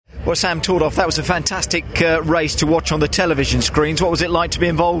Well, Sam Tordoff, that was a fantastic race to watch on the television screens. What was it like to be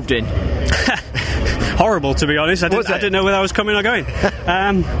involved in? Horrible, to be honest. I didn't know whether I was coming or going.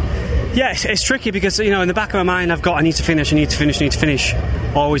 Yeah, it's tricky because, you know, in the back of my mind I need to finish.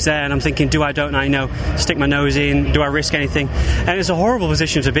 Always there, and I'm thinking, don't I stick my nose in, do I risk anything? And it's a horrible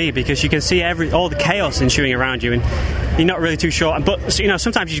position to be because you can see all the chaos ensuing around you, and you're not really too sure. But, you know,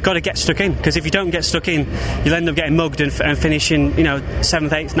 sometimes you've got to get stuck in, because if you don't get stuck in, you'll end up getting mugged and finishing, 7th,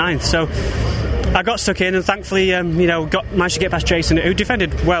 8th, 9th. So I got stuck in, and thankfully, managed to get past Jason, who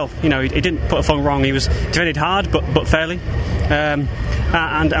defended well. You know, he didn't put a thing wrong. He was defended hard, but fairly.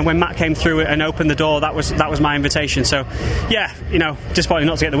 And when Matt came through and opened the door, that was my invitation. So, yeah, disappointing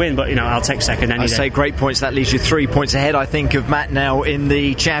not to get the win, but I'll take second any day. I say great points. That leaves you 3 points ahead, I think, of Matt now in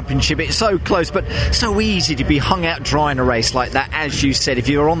the championship. It's so close, but so easy to be hung out dry in a race like that. As you said, if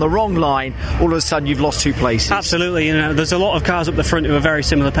you're on the wrong line, all of a sudden you've lost 2 places. Absolutely. There's a lot of cars up the front who are very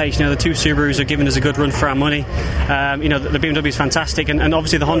similar pace. The 2 Subarus are giving us a good run for our money. The BMW is fantastic, and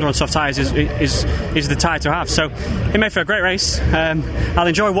obviously the Honda on soft tyres is the tyre to have. So it made for a great race. I'll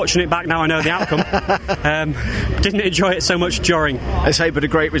enjoy watching it back now I know the outcome. Didn't enjoy it so much during. I say, but a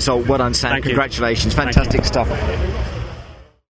great result. Well done, Sam. Thank Congratulations. you. Fantastic stuff.